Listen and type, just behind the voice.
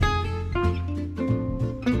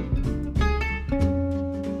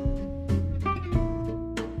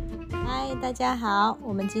大家好，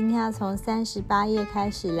我们今天要从38页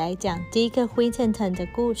开始来讲 Dick Whittington 的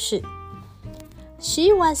故事。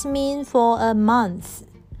She was mean for a month。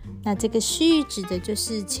 那这个 she 指的就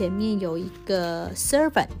是前面有一个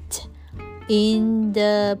servant in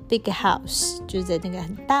the big house， 就是在那个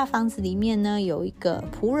很大房子里面呢，有一个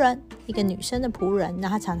仆人，一个女生的仆人，那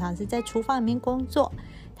她常常是在厨房里面工作，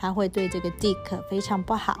她会对这个 Dick 非常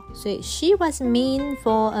不好，所以 she was mean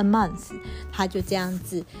for a month， 她就这样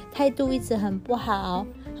子态度一直很不好，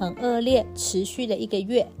很恶劣，持续了1个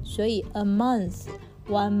月，所以 a month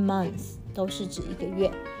one month 都是指1个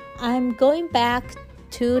月。 I'm going back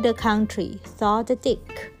to the country, thought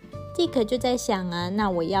Dick 就在想啊，那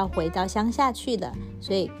我要回到乡下去了，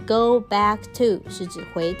所以 go back to 是指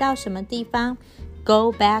回到什么地方，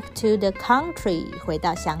 go back to the country 回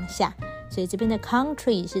到乡下，所以这边的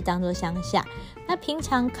country 是当作乡下。那平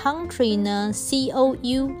常 country 呢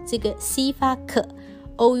C-O-U 这个 C 发可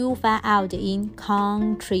O-U 发 out 的音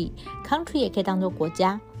country 也可以当作国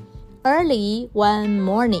家。Early one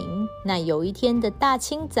morning， 那有一天的大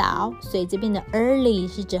清早，所以这边的 early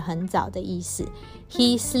是指很早的意思。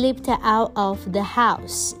He slipped out of the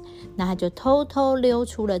house， 那他就偷偷溜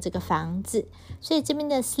出了这个房子，所以这边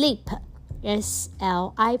的 slip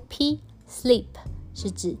S-L-I-P slip 是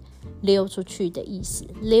指溜出去的意思，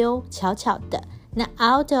溜悄悄的。那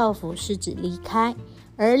out of 是指离开。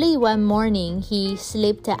Early one morning, he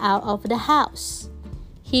slipped out of the house.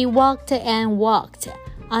 He walked and walked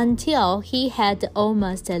until he had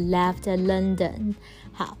almost left London.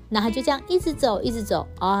 好，那他就这样一直走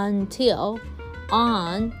until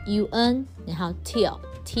on U-N 然后 till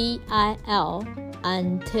T-I-L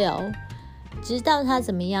until 直到他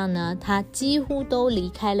怎么样呢？他几乎都离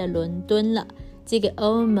开了伦敦了。这个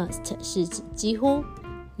almost 是指几乎，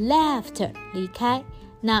 left 离开。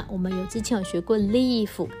那我们之前有学过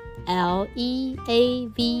leave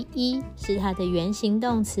L-E-A-V-E 是它的原形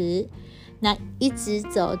动词。那一直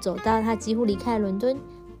走到他几乎离开伦敦。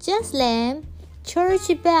 Just then,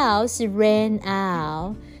 church bells rang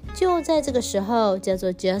out。 就在这个时候，叫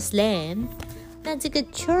做 just then。 那这个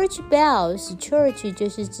church bells church 就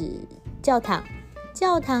是指教堂，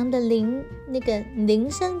教堂的那个铃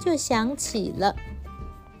声就响起了。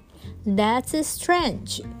 That's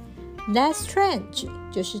strange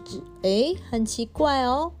就是指很奇怪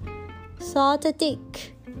哦。 Thought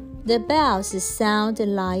Dick，The bells sound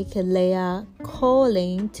like they are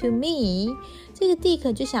calling to me。 这个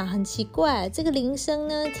Dick 就想很奇怪，这个铃声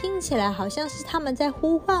呢听起来好像是他们在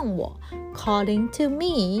呼唤我 calling to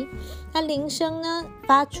me。 那铃声呢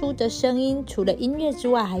发出的声音除了音乐之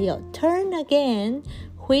外，还有 Turn again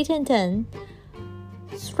Whittington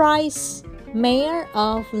thrice Mayor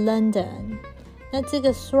of London。 那这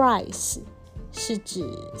个 thrice 是指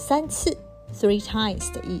3次 three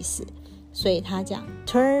times 的意思，所以他讲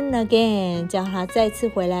turn again， 叫他再次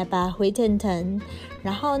回来吧 Whittington。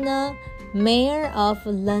 然后呢 Mayor of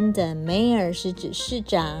London， Mayor 是指市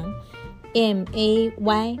长 M-A-Y-O-R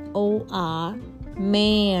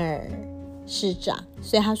Mayor 市长，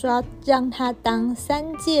所以他说要让他当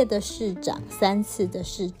3届的市长，3次的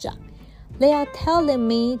市长。 They are telling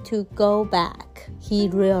me to go back, he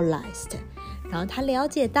realized。 然后他了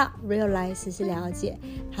解到 realize 是了解，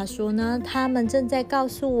他说呢他们正在告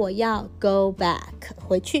诉我要 go back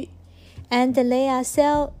回去。 And they are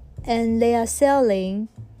saying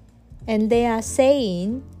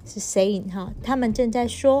是 saying 他们正在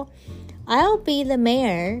说 I'll be the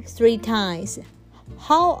mayor 3 times.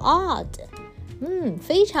 How odd。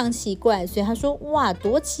 非常奇怪，所以他说哇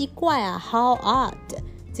多奇怪啊 How odd，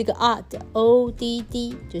 这个 odd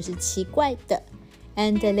O-D-D 就是奇怪的。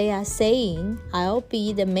And they are saying, I'll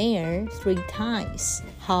be the mayor 3 times.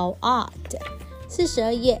 How odd.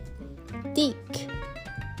 42页 Dick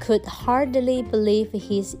could hardly believe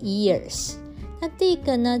his ears. 那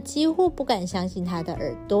Dick 呢几乎不敢相信他的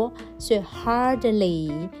耳朵，所以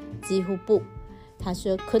hardly 几乎不，他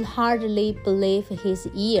说 could hardly believe his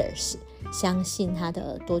ears， 相信他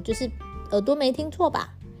的耳朵，就是耳朵没听错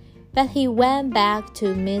吧。 But he went back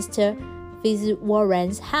to Mr.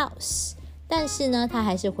 Fitzwarren's house。但是呢他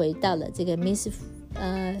还是回到了这个 Miss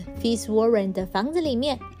Fitzwarren 的房子里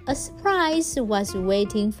面。 A surprise was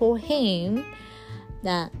waiting for him。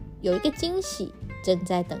 那有一个惊喜正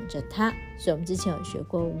在等着他，所以我们之前有学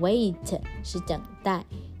过 wait 是等待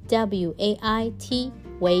W-A-I-T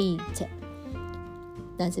wait，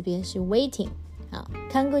 那这边是 waiting。 好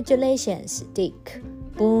Congratulations Dick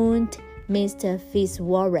boomed Mr.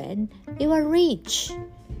 Fitzwarren, you are rich。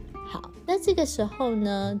 好，那这个时候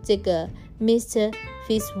呢这个Mr.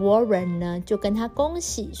 Fitzwarren 呢就跟他恭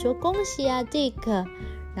喜，说恭喜啊 Dick。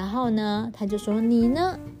 然后呢他就说你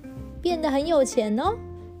呢变得很有钱哦，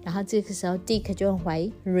然后这个时候 Dick 就很怀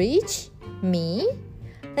疑 Rich? Me?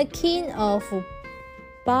 The king of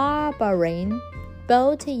Barbary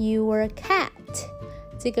bought you a cat.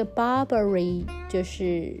 这个 Barbary 就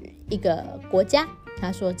是一个国家，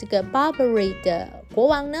他说这个 Barbary 的国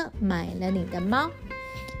王呢买了你的猫。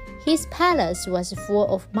His palace was full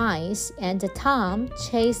of mice and Tom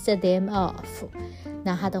chased them off.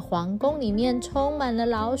 那他的皇宫里面充满了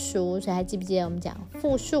老鼠，所以还记不记得我们讲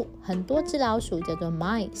复数很多只老鼠叫做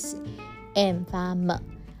mice， M 发 M，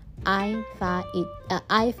 I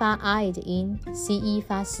发 I 的音， CE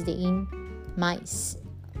发死的音 mice。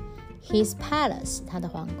 His palace 他的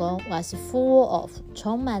皇宫 was full of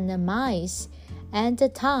充满了 mice and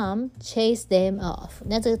Tom chased them off.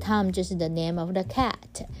 那这个 Tom 就是 the name of the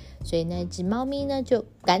cat， 所以那只猫咪呢就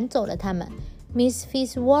赶走了他们。 Miss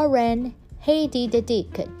Fitzwarren hated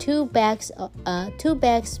Dick, two bags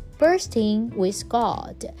bursting with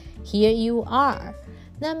gold. Here you are.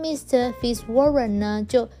 那 Mr. Fitzwarren 呢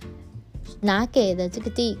就拿给了这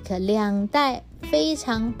个 Dick 2袋非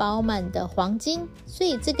常饱满的黄金，所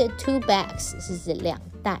以这个 two bags 是指2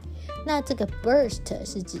袋，那这个 burst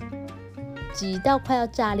是指挤到快要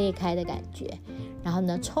炸裂开的感觉，然后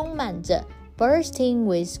呢充满着 bursting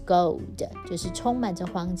with gold 就是充满着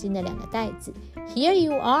黄金的2个袋子。 Here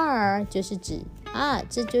you are 就是指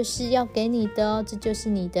这就是要给你的哦，这就是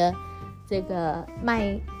你的这个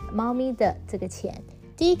卖猫咪的这个钱。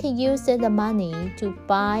 Dick used the money to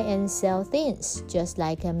buy and sell things just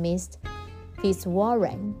like Miss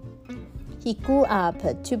Fitzwarren. He grew up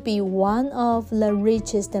to be one of the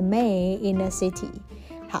richest men in the city.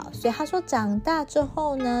 好，所以他说长大之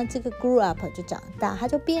后呢，这个 grew up 就长大，他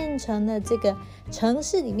就变成了这个城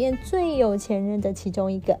市里面最有钱人的其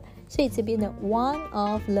中一个，所以这边的 one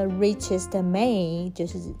of the richest men 就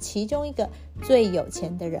是指其中一个最有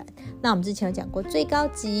钱的人。那我们之前有讲过最高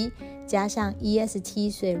级加上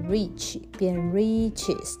est， 所以 rich 变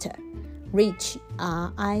richest， rich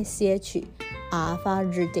R-I-C-H， R 发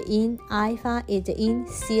R 的音， I 发 I 的音，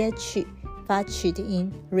 CH 发 CH 的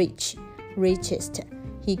音， rich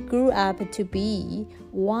richest。He grew up to be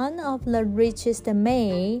one of the richest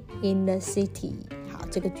men in the city. 好，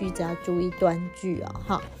这个句子要注意断句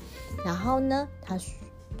哦。然后呢，他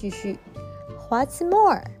继续 What's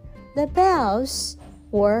more, the bells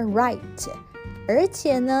were right. 而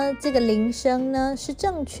且呢，这个铃声呢是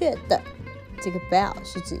正确的。这个 bell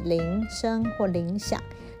是指铃声或铃响。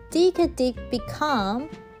Dick did become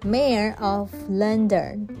mayor of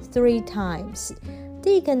London 3 times.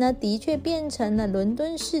 Dick 呢的确变成了伦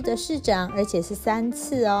敦市的市长，而且是3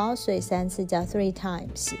次哦，所以3次叫 3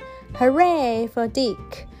 times. Hooray for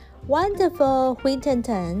Dick! Wonderful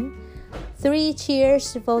Whittington! 3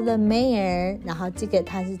 cheers for the mayor. 然后这个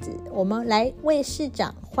它是指我们来为市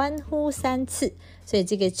长欢呼3次，所以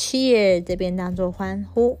这个 cheer 这边当作欢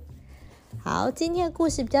呼。好，今天的故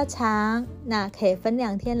事比较长，那可以分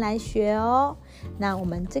2天来学哦。那我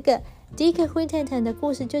们这个Dick Whittington 的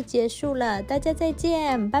故事就结束了，大家再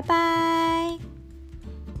见，拜拜。